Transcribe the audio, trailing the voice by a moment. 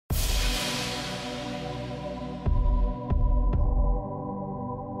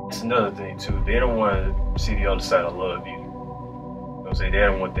that's another thing too. They don't want to see the other side of love either. You know what I'm saying? They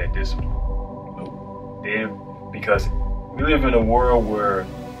don't want that discipline. Because we live in a world where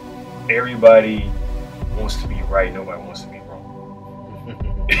everybody wants to be right, nobody wants to be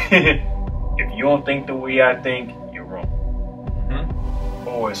wrong. If you don't think the way I think, you're wrong. Mm-hmm.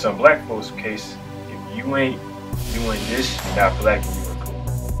 Or in some black folks' case, if you ain't doing this, you're not black and you're cool.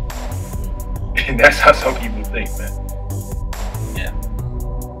 And that's how some people think, man. Yeah.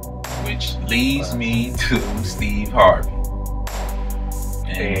 Which leads me to Steve Harvey.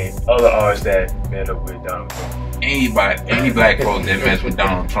 And other artists that met up with Donald Trump. Any black folks that mess with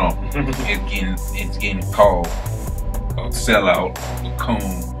Donald Trump it's getting called a sellout, a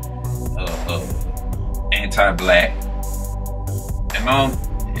coon, anti-black, and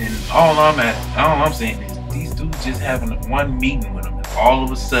all I'm saying is these dudes just having one meeting with them, and all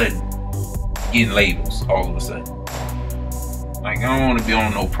of a sudden getting labels. All of a sudden, like I don't want to be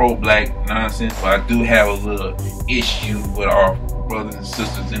on no pro-black nonsense, but I do have a little issue with our brothers and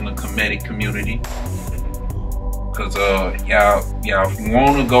sisters in the comedic community. Cause y'all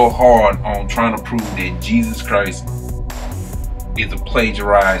want to go hard on trying to prove that Jesus Christ is a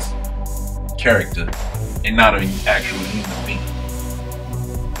plagiarized character and not an actual human being.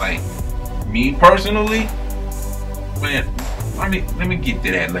 Like me personally, man. Let me get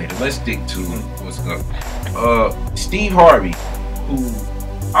to that later. Let's stick to what's up. Steve Harvey, who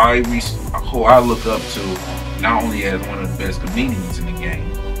I look up to not only as one of the best comedians in the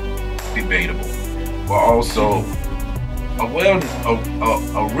game, debatable, but also a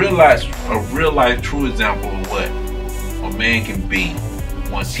real life true example of what a man can be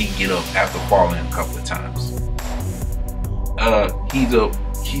once he get up after falling a couple of times.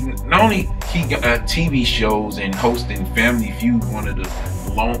 He got TV shows and hosting Family Feud, one of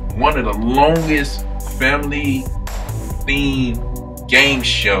the longest family themed game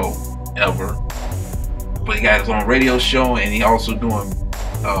show ever. But he got his own radio show, and he also doing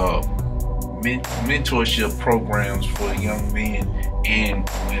mentorship programs for young men and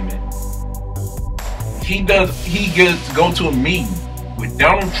women. He gets to go to a meeting with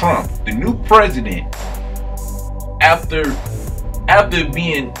Donald Trump, the new president, after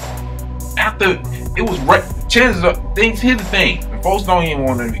it was chances of things. Here's the thing, and folks don't even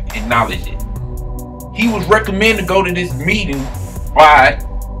want to acknowledge it. He was recommended to go to this meeting by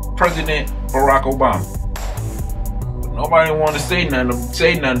President Barack Obama. But nobody want to say nothing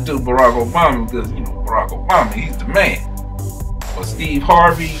to Barack Obama because, you know, Barack Obama, he's the man. But Steve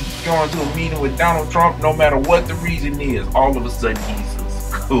Harvey going to a meeting with Donald Trump, no matter what the reason is, all of a sudden he's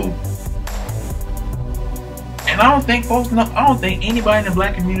cool. And I don't think anybody in the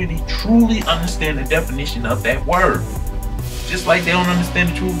black community truly understand the definition of that word. Just like they don't understand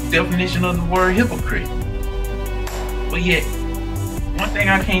the true definition of the word hypocrite. But yet, one thing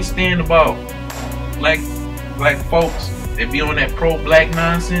I can't stand about black folks that be on that pro-black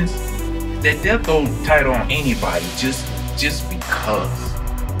nonsense is that they'll throw the title on anybody just because.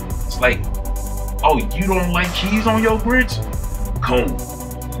 It's like, oh, you don't like cheese on your grits? Cool.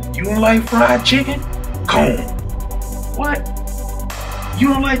 You don't like fried chicken? Cool. What? You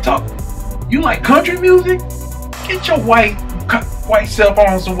don't like talk? You like country music? Get your white self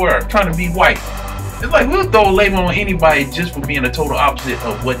on somewhere trying to be white. It's like we'll throw a label on anybody just for being a total opposite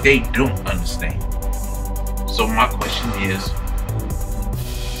of what they don't understand. So my question is,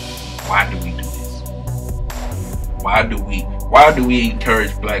 why do we do this? Why do we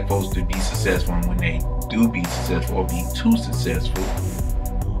encourage black folks to be successful, and when they do be successful or be too successful,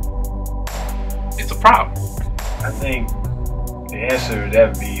 it's a problem? I think the answer to that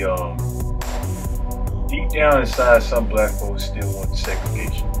would be deep down inside, some black folks still want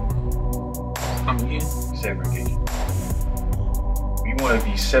segregation. Come again? Segregation. We want to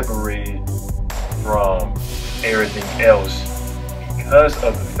be separated from everything else because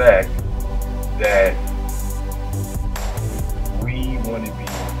of the fact that we want to be,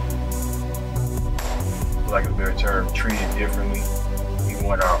 for lack of a better term, treated differently. We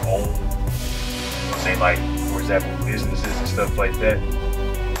want our own, you know what I'm saying, like, for example, businesses and stuff like that.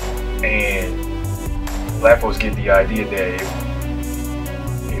 And black folks get the idea that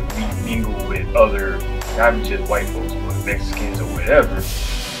if we mingle with other, not just white folks, but Mexicans or whatever,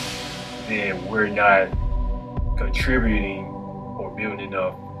 then we're not contributing or building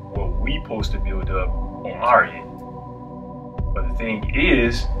up what we supposed to build up on our end. But the thing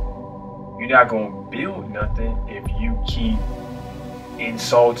is, you're not going to build nothing if you keep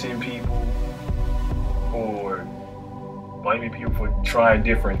insulting people or blaming people for trying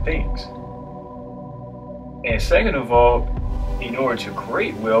different things. And second of all, in order to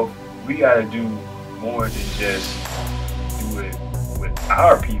create wealth, we got to do more than just do it with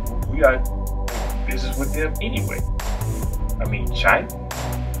our people. we got business with them anyway. I mean, China,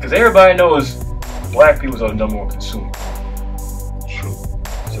 because everybody knows black people are the number one consumer. True.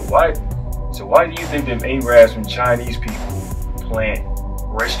 So why do you think them Arabs and Chinese people plant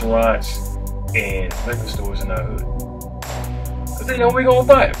restaurants and liquor stores in our hood? Because they know we gonna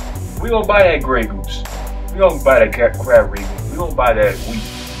buy it. We gonna buy that Grey Goose. We gonna buy that crab Regal. We gonna buy that wheat.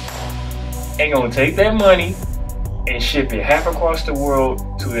 And gonna take that money and ship it half across the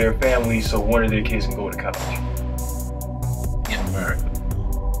world to their families so one of their kids can go to college. In America.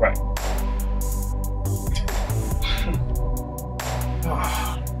 Right.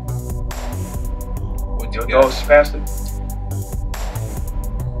 What Your thoughts, Pastor?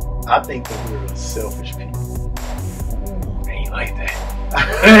 I think that we're selfish people. Ooh, ain't like that.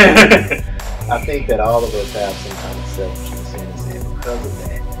 I think that all of us have some kind of selfishness in us, and because of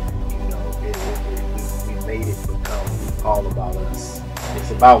that, you know, we made it become all about us.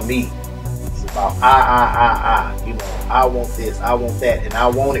 It's about me. It's about I. You know, I want this, I want that, and I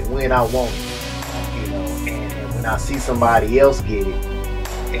want it when I want it. You know, and when I see somebody else get it,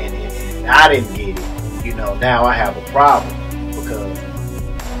 and I didn't get it, you know, now I have a problem because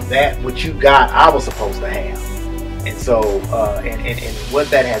that what you got, I was supposed to have. And so, and what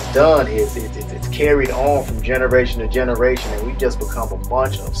that has done is it's carried on from generation to generation, and we just become a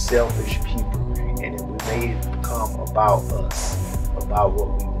bunch of selfish people, and we made it become about us, about what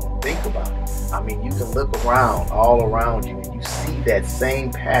we want to think about it. I mean, you can look around, all around you, and you see that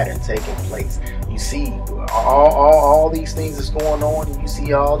same pattern taking place. You see all these things that's going on, and you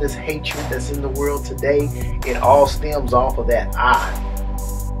see all this hatred that's in the world today. It all stems off of that I.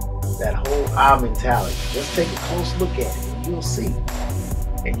 That whole I mentality. Just take a close look at it and you'll see.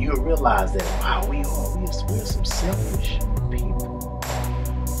 And you'll realize that, wow, we're some selfish people.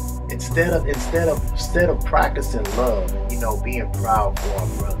 Instead of practicing love and, you know, being proud for our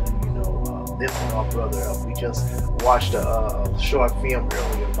brother, you know, lifting our brother up. We just watched a short film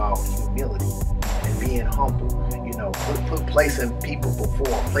earlier about humility and being humble. You know, put placing people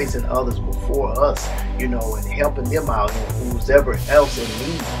before, placing others before us, you know, and helping them out, and who's ever else in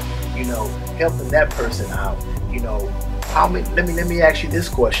need. You know, helping that person out. You know, let me ask you this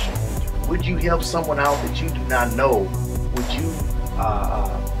question: would you help someone out that you do not know? Would you,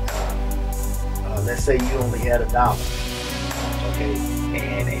 let's say you only had $1, okay,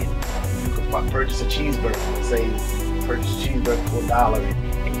 and you could purchase a cheeseburger. Let's say you purchase a cheeseburger for $1,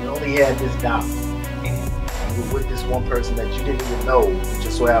 and you only had this $1, and you were with this one person that you didn't even know, you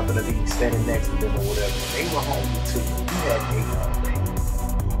just so happened to be standing next to them or whatever. They were hungry too. You had $8.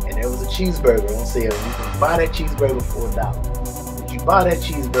 And there was a cheeseburger on sale. You can buy that cheeseburger for $1. Would you buy that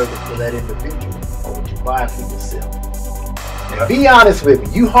cheeseburger for that individual, or would you buy it for yourself? Now, be honest with me.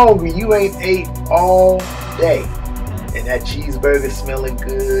 You hungry? You ain't ate all day, and that cheeseburger smelling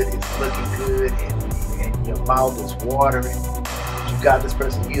good, it's looking good, and your mouth is watering. But you got this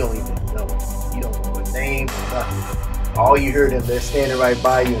person you don't even know. You don't know their name or nothing. All you heard them, they're standing right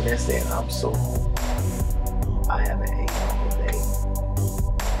by you, and they're saying, "I'm so hungry. I haven't ate all day."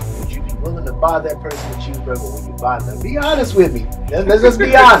 Willing to buy that person a cheeseburger when you buy them? Be honest with me. Let's just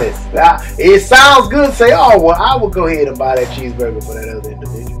be honest. It sounds good to say, "Oh, well, I will go ahead and buy that cheeseburger for that other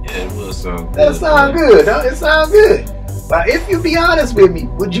individual." Yeah, it will sound good. That sounds good. Huh? It sounds good. But if you be honest with me,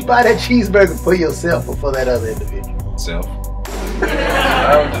 would you buy that cheeseburger for yourself or for that other individual? Self.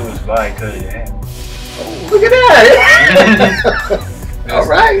 I don't do is buy it because you have. Oh, look at that. All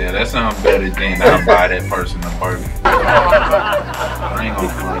right. Yeah, that sounds better than I'll buy that person a burger. I ain't gonna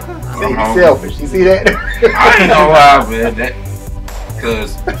do it. See, he's selfish. You see that? I ain't gonna lie, man.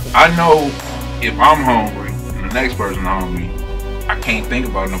 Because I know if I'm hungry and the next person hungry, I can't think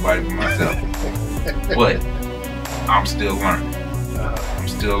about nobody but myself. But I'm still learning. I'm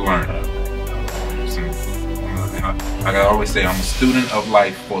still learning. Like I always say, I'm a student of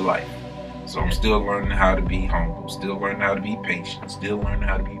life for life. So I'm still learning how to be humble, still learning how to be patient, still learning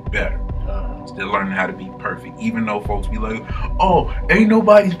how to be better, still learning how to be perfect. Even though folks be like, "Oh, ain't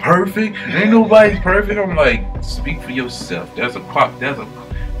nobody's perfect, ain't nobody's perfect." I'm like, speak for yourself. There's an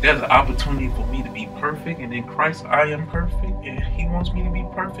opportunity for me to be perfect, and in Christ I am perfect, and He wants me to be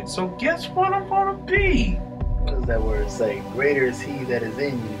perfect. So guess what I'm gonna be? What does that word say? Greater is He that is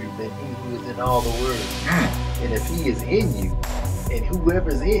in you than he who is in all the world. And if He is in you, and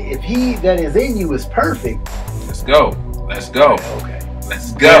whoever's in, if He that is in you is perfect, let's go. Let's go. Okay.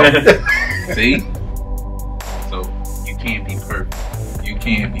 Let's go. See? So you can't be perfect. You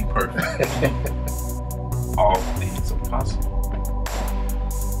can't be perfect. All things are possible.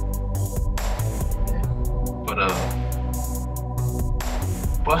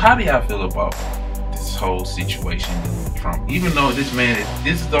 But how do y'all feel about this whole situation with Trump. Even though this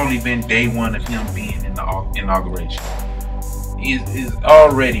has only been day one of him being in the inauguration. Is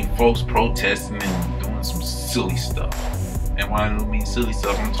already folks protesting and doing some silly stuff. And when I mean silly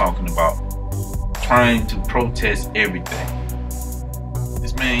stuff, I'm talking about trying to protest everything.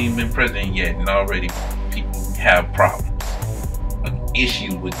 This man ain't been president yet, and already people have problems, an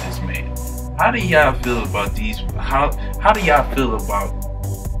issue with this man. How do y'all feel about these? How do y'all feel about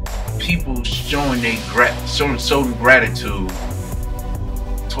people showing showing gratitude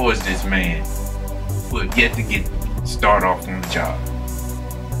towards this man, but yet to get start off on the job?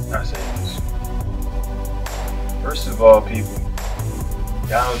 I say this. First of all, people,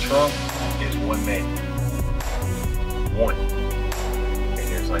 Donald Trump is one man. One. And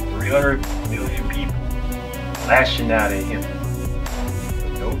there's like 300 million people lashing out at him for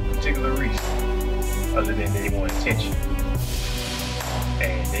no particular reason other than they want attention.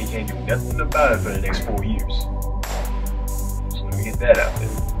 And they can't do nothing about it for the next 4 years. So let me get that out there.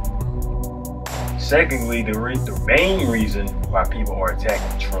 Secondly, the main reason why people are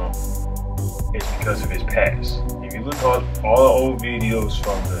attacking Trump is because of his past. If you look at all the old videos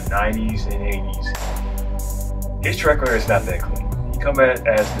from the 90s and 80s, his track record is not that clean. He come at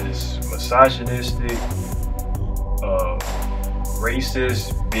as this misogynistic,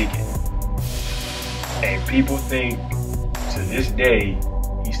 racist bigot. And people think to this day,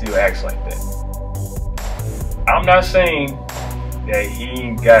 he still acts like that. I'm not saying that he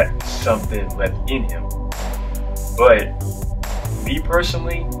ain't got something left in him, but me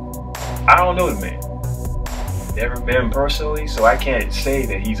personally, I don't know the man. Never met him personally, so I can't say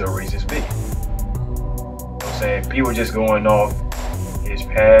that he's a racist bigot. You know what I'm saying? People just going off his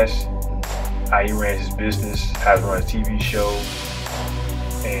past, how he ran his business, how he ran his TV show,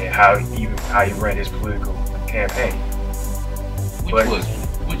 and how he ran his political campaign.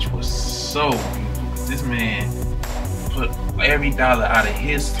 Which was so beautiful. This man put every dollar out of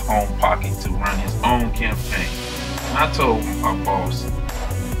his own pocket to run his own campaign. And I told my boss,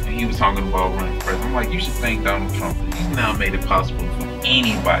 and he was talking about running president, I'm like, you should thank Donald Trump. He's now made it possible for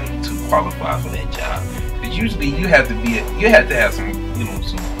anybody to qualify for that job. Because usually you have to have some, you know,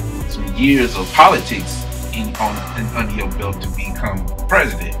 some years of politics under your belt to become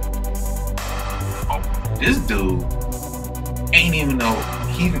president. Oh, this dude ain't even know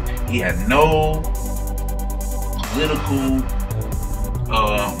he had no political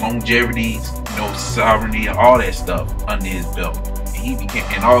longevity, no sovereignty, all that stuff under his belt.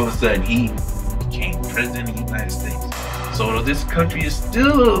 And all of a sudden he became president of the United States. So this country is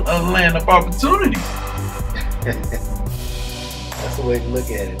still a land of opportunities. That's the way to look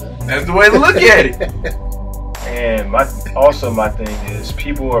at it, huh? That's the way to look at it. And my thing is,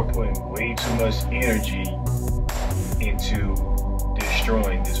 people are putting way too much energy into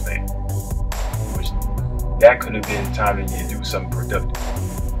destroying this man, which that could have been time to do something productive.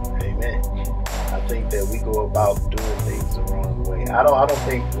 Amen. I think that we go about doing things the wrong way. I don't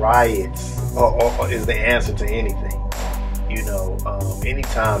think riots is the answer to anything. You know,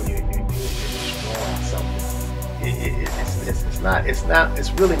 anytime you're destroying something,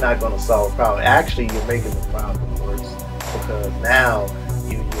 it's really not going to solve the problem. Actually, you're making the problem worse, because now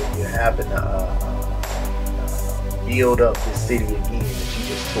you're having to build up this city again that you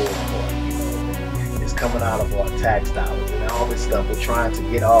just tore apart. You know, it's coming out of our tax dollars and all this stuff. We're trying to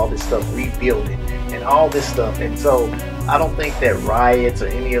get all this stuff rebuilding and all this stuff. And so I don't think that riots or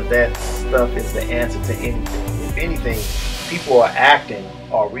any of that stuff is the answer to anything. If anything, people are acting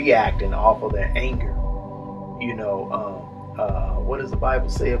or reacting off of their anger. You know, what does the Bible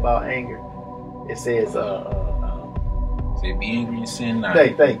say about anger? It says, say, be angry and sin not.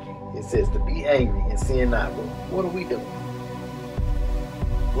 Thank you. It says to be angry and sin not. But what are we doing?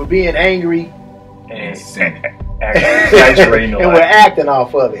 We're being angry and and we're acting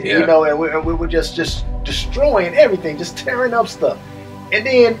off of it. Yeah. You know, and we're just destroying everything, just tearing up stuff. And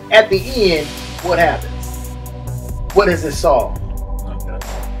then at the end, what happens? What does it solve?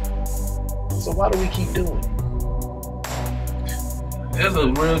 So why do we keep doing it? That's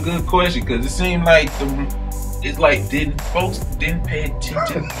a real good question, because it seemed like folks didn't pay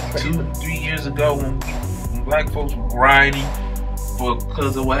attention 2-3 years ago when black folks were rioting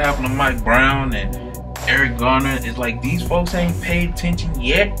because of what happened to Mike Brown and Eric Garner. It's like these folks ain't paid attention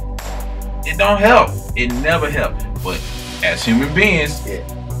yet. It don't help. It never helped. But as human beings,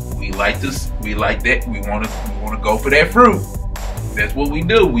 we like this. We like that. We want to go for that fruit. That's what we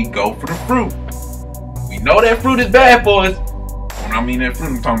do. We go for the fruit. We know that fruit is bad for us. When I mean that fruit,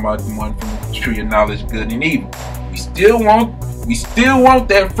 I'm talking about the one from the tree of knowledge, good and evil. We still want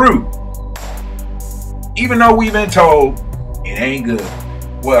that fruit, even though we've been told it ain't good.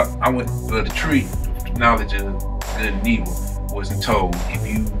 Well, I went to the tree knowledge of good and evil, wasn't told if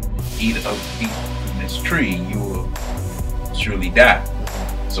you eat from this tree, you will surely die.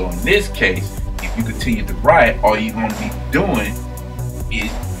 So in this case, if you continue to riot, all you're going to be doing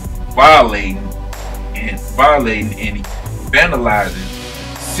is violating and vandalizing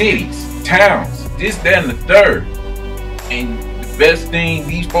cities, towns, this, that, and the third. And the best thing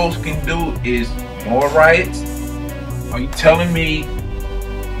these folks can do is more riots? Are you telling me?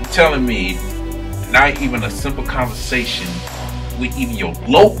 Not even a simple conversation with even your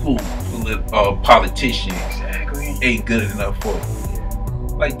local politician ain't good enough for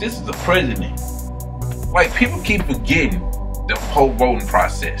you. Like, this is a president. Like, people keep forgetting the whole voting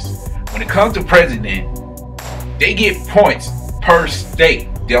process. When it comes to president, they get points per state.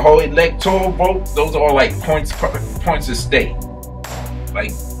 The whole electoral vote, those are all like points a state.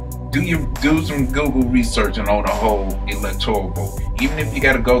 Like, do some Google research on the whole electoral vote. Even if you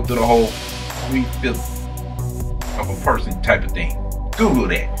got to go through the whole 3/5 of a person type of thing. Google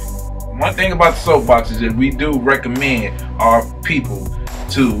that. One thing about the soapbox is that we do recommend our people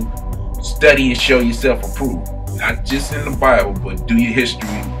to study and show yourself approved. Not just in the Bible, but do your history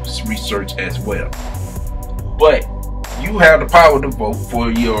research as well. But you have the power to vote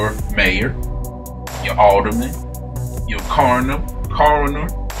for your mayor, your alderman, your coroner,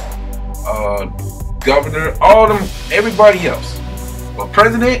 governor, all them, everybody else. But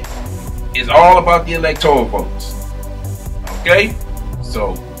president is all about the electoral votes. Okay,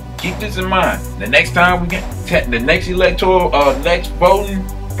 so keep this in mind. The next time we get the next electoral, next voting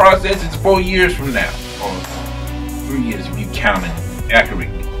process is 4 years from now, or 3 years if you count it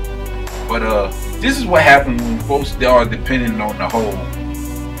accurately. But this is what happened when folks are depending on the whole.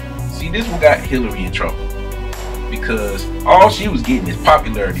 See, this what got Hillary in trouble, because all she was getting is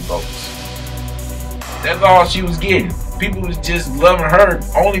popularity votes. That's all she was getting. People was just loving her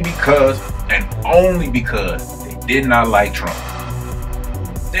only because they did not like Trump.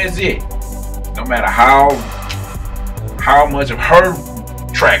 That's it. No matter how much of her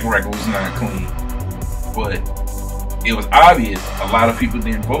track record was not clean, but it was obvious a lot of people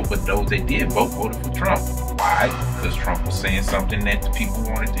didn't vote, but those that did vote voted for Trump. Why? Because Trump was saying something that the people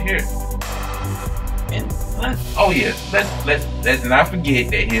wanted to hear. And let's not forget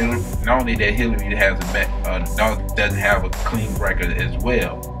that Hillary, not only that Hillary has doesn't have a clean record as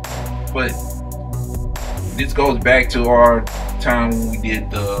well, but this goes back to our time when we did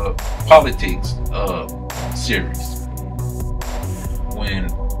the politics series,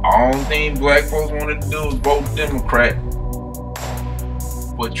 when all thing black folks wanted to do was vote Democrat.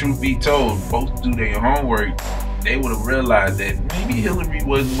 But truth be told, folks do their homework, they would have realized that maybe Hillary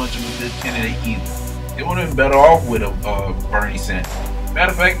wasn't much of a good candidate either. They would have been better off with a Bernie Sanders.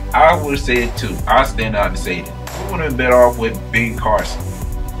 Matter of fact, I would have said too. I'll stand out and say that. We would have been better off with Ben Carson.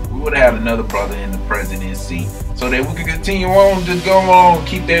 We would have had another brother in the presidency so that we could continue on, just go on,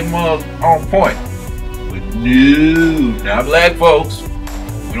 keep that mug on point. But no, not black folks.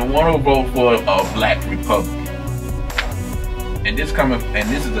 We don't want to vote for a black Republican. And this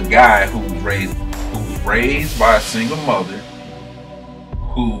is a guy who was raised by a single mother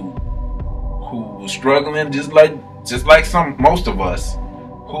who was struggling just like most of us,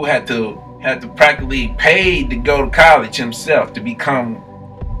 who had to practically pay to go to college himself to become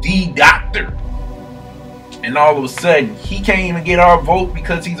the doctor. And all of a sudden he can't even get our vote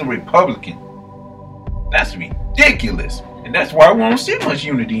because he's a Republican. That's ridiculous. And that's why we don't see much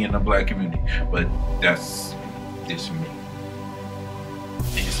unity in the black community. But that's just me.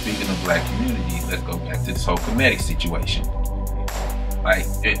 And speaking of black community, let's go back to this whole comedic situation. Like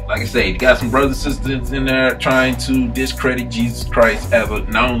I say, you got some brothers and sisters in there trying to discredit Jesus Christ as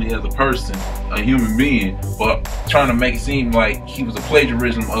not only as a person, a human being, but trying to make it seem like he was a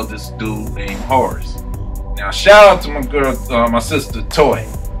plagiarism of this dude named Horace. Now, shout out to my girl, my sister Toy,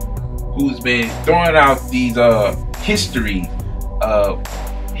 who's been throwing out these history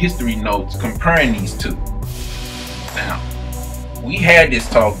notes comparing these two. Now, we had this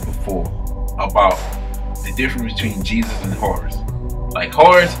talk before about the difference between Jesus and Horace. Like,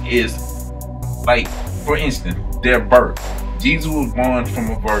 Horace is, like, for instance, their birth. Jesus was born from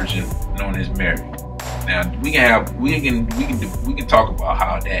a virgin known as Mary. Now we can talk about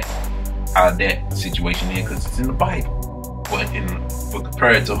how that situation is, because it's in the Bible. But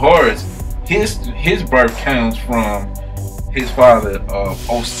compared to Horace, his birth comes from his father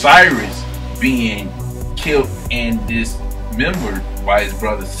Osiris being killed and dismembered by his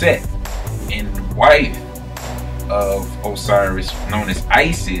brother Seth, and the wife of Osiris, known as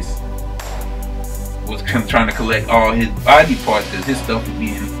Isis, was trying to collect all his body parts because his stuff was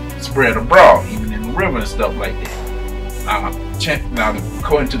being spread abroad, even in the river and stuff like that. Now,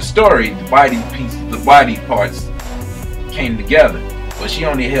 according to the story, the body parts came together, but she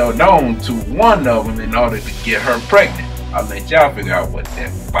only held on to one of them in order to get her pregnant. I'll let y'all figure out what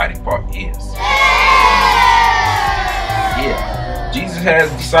that body part is. Yeah, Jesus has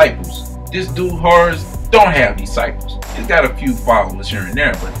disciples. This dude Horace don't have disciples. He's got a few followers here and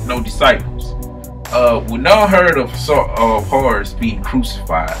there, but no disciples. We never heard of Horace being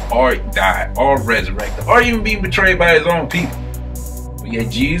crucified, or died, or resurrected, or even being betrayed by his own people. But yet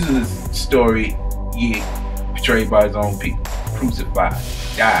Jesus' story, betrayed by his own people, crucified,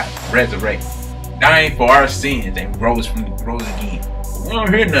 died, resurrected, dying for our sins, and rose again. We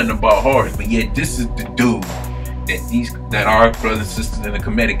don't hear nothing about Horace, but yet this is the dude that our brothers and sisters in the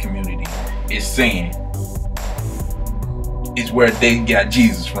Kemetic community is saying is where they got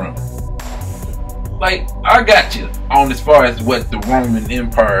Jesus from. Like, I got you on as far as what the Roman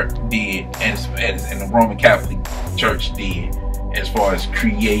Empire did and the Roman Catholic Church did, as far as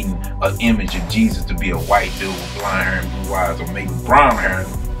creating an image of Jesus to be a white dude with blonde hair and blue eyes, or maybe brown hair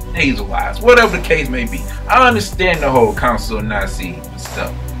and hazel eyes, whatever the case may be. I understand the whole Council of Nicaea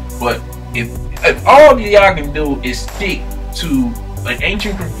stuff, but if all y'all can do is stick to an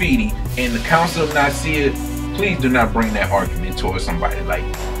ancient graffiti and the Council of Nicaea, please do not bring that argument towards somebody like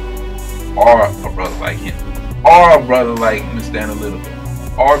me, or a brother like him, or a brother like Mr. Analytical,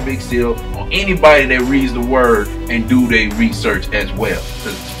 or Big Seal, or anybody that reads the word and do their research as well. Because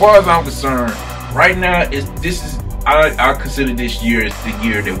as far as I'm concerned, right now I consider this year as the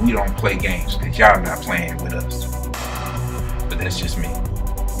year that we don't play games, because y'all not playing with us. But that's just me.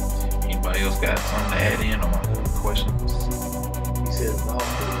 Anybody else got something to add in or questions? He said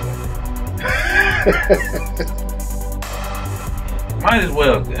might as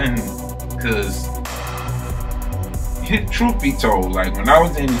well, because truth be told, like when I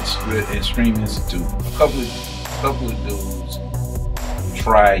was in Extreme Institute, a couple of dudes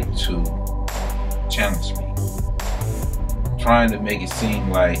tried to challenge me, trying to make it seem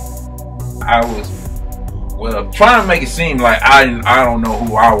like I don't know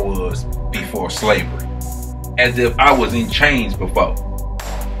who I was before slavery, as if I was in chains before,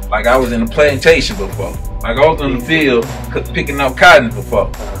 like I was in a plantation before, like I was in the field picking up cotton before,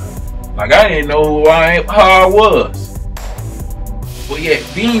 like I didn't know how I was. But yet,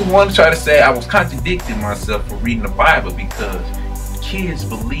 being one to try to say I was contradicting myself for reading the Bible, because kids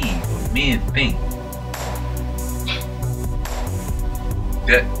believe what men think.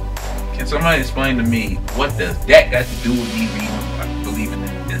 That, can somebody explain to me what does that got to do with me believing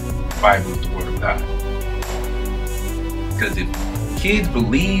that the Bible is the Word of God? Because if kids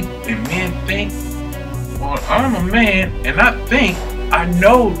believe and men think, well, I'm a man and I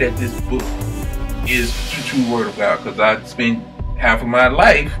know that this book is the true Word of God, because I spent half of my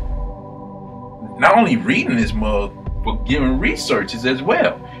life not only reading this mug, but giving researches as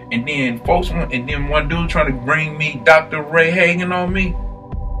well. And then one dude trying to bring me Dr. Ray Hagen on me.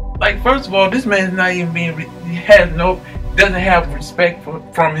 Like, first of all, this man's not even doesn't have respect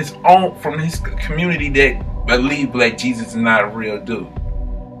from his community that believe that Jesus is not a real dude.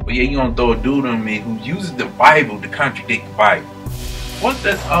 But yeah, you gonna throw a dude on me who uses the Bible to contradict the Bible. What's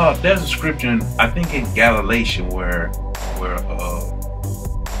that? There's a scripture I think in Galatians where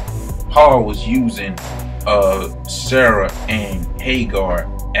Paul was using Sarah and Hagar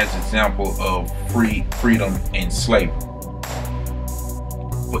as an example of freedom and slavery.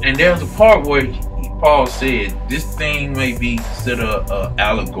 And there's a part where Paul said this thing may be considered an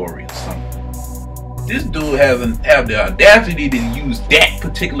allegory or something. This dude have the audacity to use that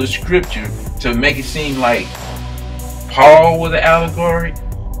particular scripture to make it seem like Paul was an allegory.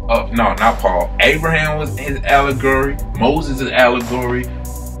 No, not Paul. Abraham was his allegory. Moses is allegory.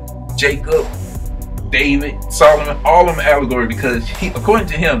 Jacob, David, Solomon, all of them allegory, because according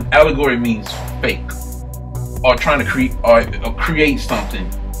to him, allegory means fake, or trying to create something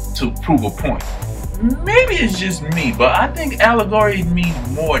to prove a point. Maybe it's just me, but I think allegory means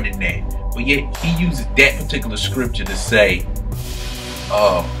more than that. But yet he uses that particular scripture to say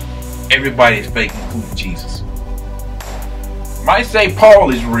everybody is fake, including Jesus. Might say Paul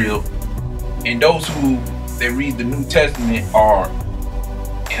is real, and those who they read the New Testament are,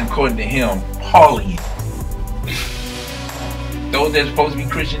 according to him, Paulian. Those that are supposed to be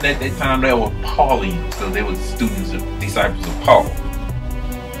Christian at that time, they were Paulians, so they were disciples of Paul.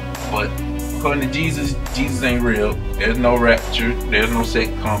 But according to Jesus, Jesus ain't real. There's no rapture. There's no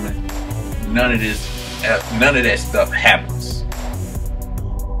second coming. None of that stuff happens,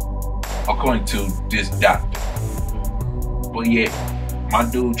 according to this doctor. But yet, my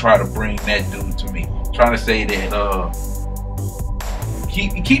dude tried to bring that dude to me, trying to say that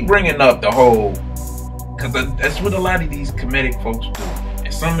he keep bringing up the whole Because that's what a lot of these Kemetic folks do.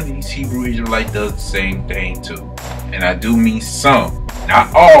 And some of these Hebrew Israelites does the same thing too. And I do mean some.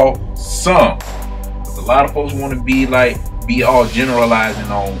 Not all, some. Because a lot of folks want to be all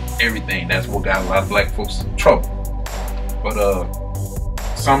generalizing on everything. That's what got a lot of black folks in trouble. But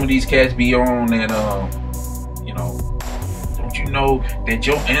some of these cats be on that you know, don't you know that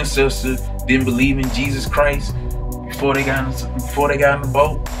your ancestors didn't believe in Jesus Christ before they got in the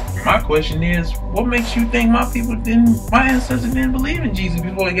boat? My question is, what makes you think my ancestors didn't believe in Jesus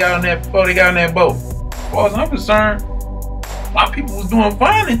before they got on that boat? As far as I'm concerned, my people was doing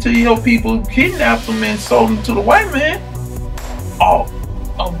fine until your people kidnapped them and sold them to the white man. Oh,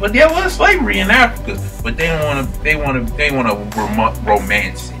 but there was slavery in Africa, but they want to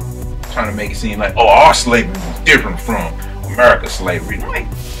romance it, trying to make it seem like, oh, our slavery was different from America's slavery. I'm like,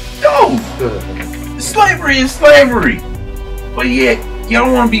 no, slavery is slavery. But yet,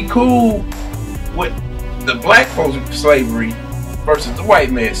 y'all want to be cool with the black folks' slavery versus the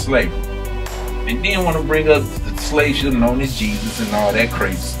white man's slavery, and then want to bring up the slave ship known as Jesus and all that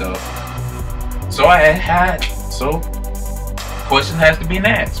crazy stuff. So question has to be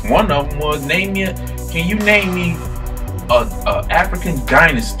asked. One of them was, can you name me a African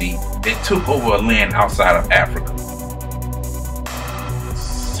dynasty that took over a land outside of Africa?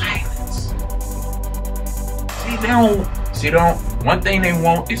 Silence. One thing they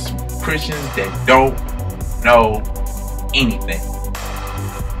want is Christians that don't know anything.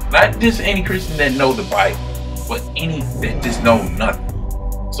 Not just any Christian that know the Bible, but any that just know nothing.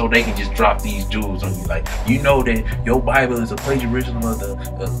 So they can just drop these jewels on you, like, you know that your Bible is a plagiarism of the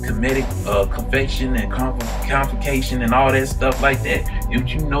Kemetic confection and convocation and all that stuff like that. Don't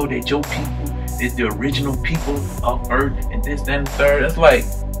you know that your people is the original people of earth and this, that, and the third? That's like,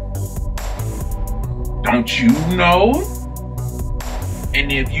 don't you know? And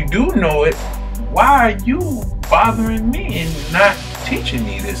if you do know it, why are you bothering me and not teaching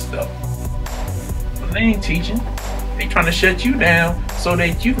me this stuff? Well, they ain't teaching. They trying to shut you down so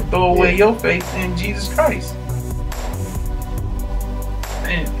that you can throw away your faith in Jesus Christ.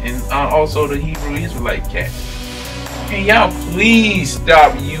 And also the Hebrew Israelite cat. Can y'all please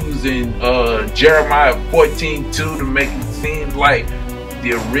stop using Jeremiah 14:2 to make it seem like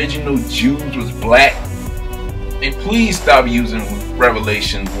the original Jews was black? And please stop using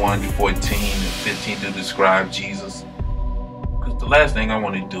Revelation 1:14 and 15 to describe Jesus. Because the last thing I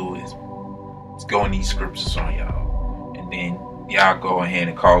want to do is go in these scriptures on y'all. And then y'all go ahead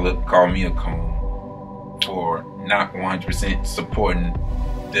and call me a coon for not 100% supporting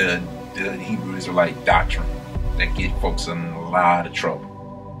the Hebrew Israelite doctrine that get folks in a lot of trouble.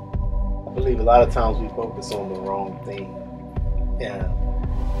 I believe a lot of times we focus on the wrong thing. Yeah,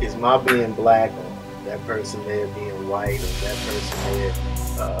 is my being black, or that person there being white, or that person there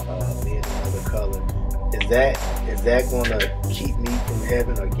being another color, is that going to keep me from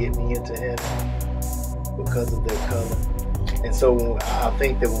heaven or get me into heaven because of their color? And so I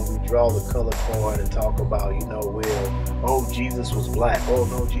think that when we draw the color card and talk about, oh, Jesus was black, oh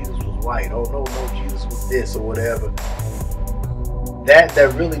no, Jesus was white, oh no, Jesus was this or whatever, that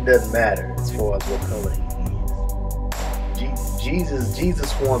really doesn't matter as far as what color he is.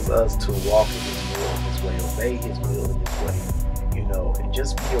 Jesus wants us to walk in his will, his way, obey his will in his way, and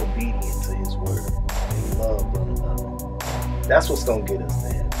just be obedient to his word and love one another. That's what's gonna get us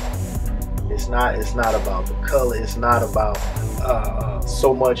there. It's not about the color. It's not about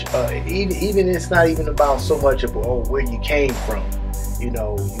so much. Even it's not even about so much of where you came from. You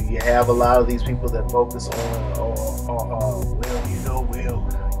have a lot of these people that focus on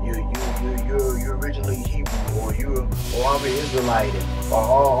you're originally Hebrew, or I'm an Israelite, or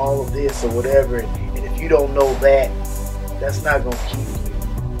all of this or whatever. And if you don't know that, that's not gonna keep you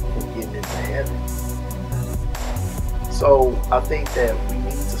from getting into heaven. So I think that we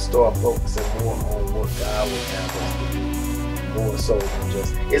need to start focusing more on what God would have us to do, more so than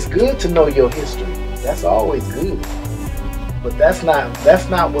just. It's good to know your history. That's always good, but that's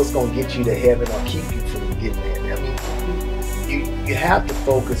not what's gonna get you to heaven or keep you from getting there. I mean, you have to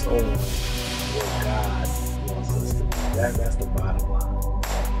focus on what God wants us to do. That's the bottom line.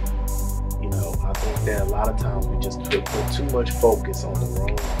 I think that a lot of times we just put too much focus on the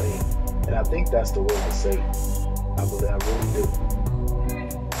wrong thing, and I think that's the work of Satan. I really do.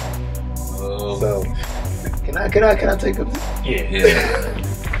 So, can I take a? Yeah.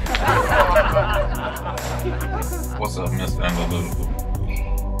 What's up, Mr. Analytical?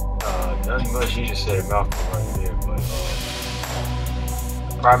 Nothing much. You just said a mouthful right there, but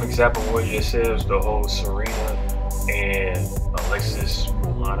a prime example of what you just said was the whole Serena and Alexis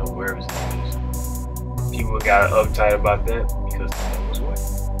Milano, wherever his name is. People got uptight about that because the man was white.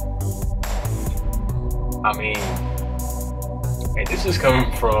 I mean, and this is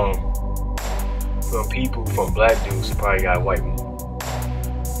coming from people, from black dudes who probably got white women.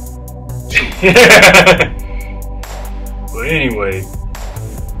 But anyway,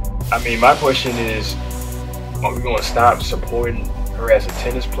 I mean, my question is, are we gonna stop supporting her as a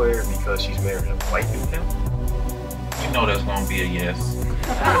tennis player because she's married a white dude now? You know that's gonna be a yes.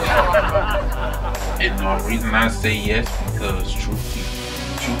 And the reason I say yes, because truth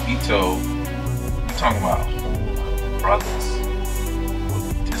be told, we're talking about brothers with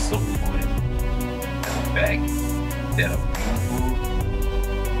discipline and the fact that a beautiful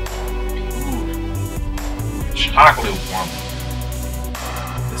chocolate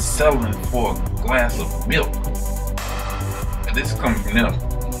woman is selling for a glass of milk. And this is coming from them.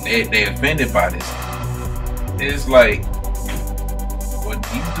 They offended by this. It's like, well,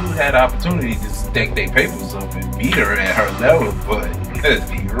 these dudes had the opportunity to stack their papers up and meet her at her level, but let's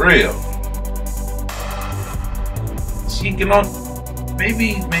be real. She can on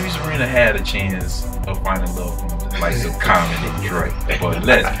maybe Serena had a chance of finding love from the likes of Common and Drake, but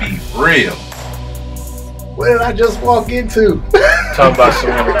let's be real. What did I just walk into? Talk about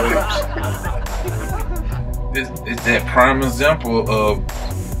Serena Williams. It's that prime example of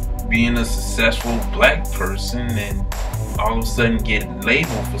being a successful black person and all of a sudden get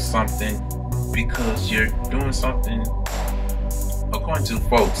labeled for something because you're doing something, according to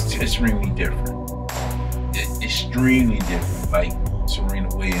folks, extremely different. Extremely different. Like Serena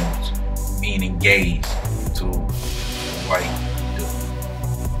Williams being engaged to a white dude.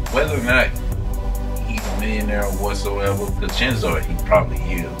 Whether or not he's a millionaire or whatsoever, because chances are he probably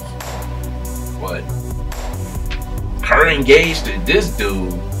is. But her engaged to this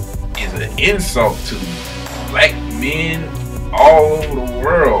dude is an insult to black men all over the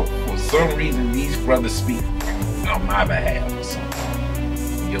world. For some reason, these brothers speak on my behalf or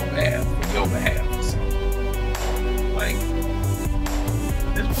something. On your behalf or something. Like,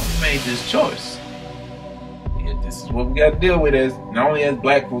 this woman made this choice. Yeah, this is what we got to deal with as not only as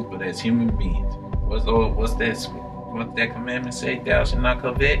black folks, but as human beings. What's that commandment say? Thou shalt not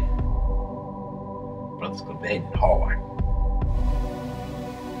covet. Brothers covet hard.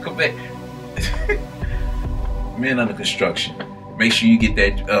 Covet. Men under construction. Make sure you get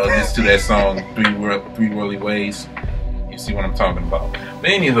that. Listen to that song, Three Worldly Ways. You see what I'm talking about. But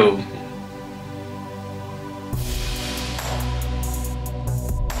anywho,